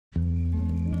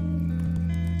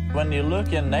When you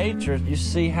look in nature, you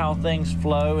see how things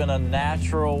flow in a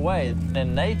natural way.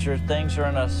 In nature, things are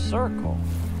in a circle.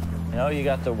 You know, you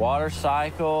got the water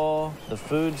cycle, the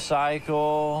food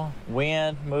cycle,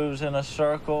 wind moves in a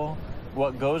circle.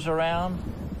 What goes around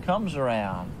comes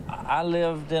around. I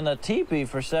lived in a teepee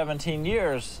for 17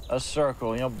 years, a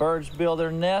circle. You know, birds build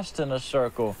their nest in a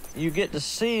circle. You get to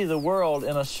see the world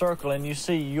in a circle, and you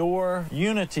see your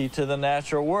unity to the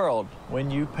natural world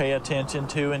when you pay attention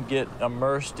to and get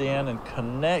immersed in and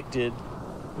connected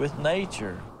with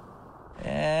nature.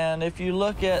 And if you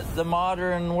look at the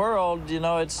modern world, you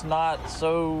know, it's not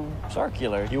so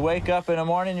circular. You wake up in the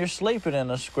morning, you're sleeping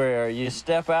in a square. You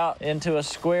step out into a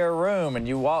square room, and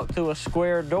you walk through a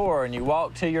square door, and you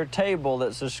walk to your table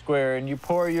that's a square, and you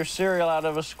pour your cereal out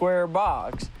of a square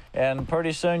box. And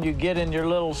pretty soon you get in your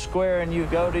little square and you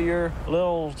go to your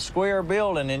little square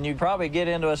building, and you probably get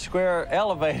into a square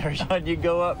elevator. And you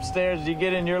go upstairs, you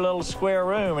get in your little square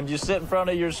room, and you sit in front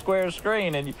of your square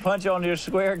screen and you punch on your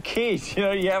square keys. You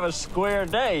know, you have a square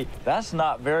day. That's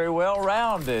not very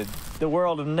well-rounded. The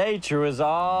world of nature is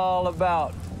all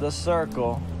about the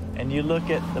circle. And you look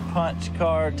at the punch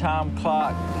card, time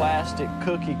clock, plastic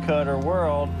cookie cutter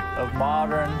world of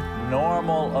modern,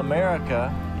 normal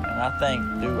America. And I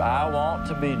think, do I want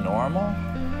to be normal?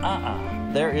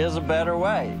 There is a better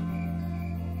way.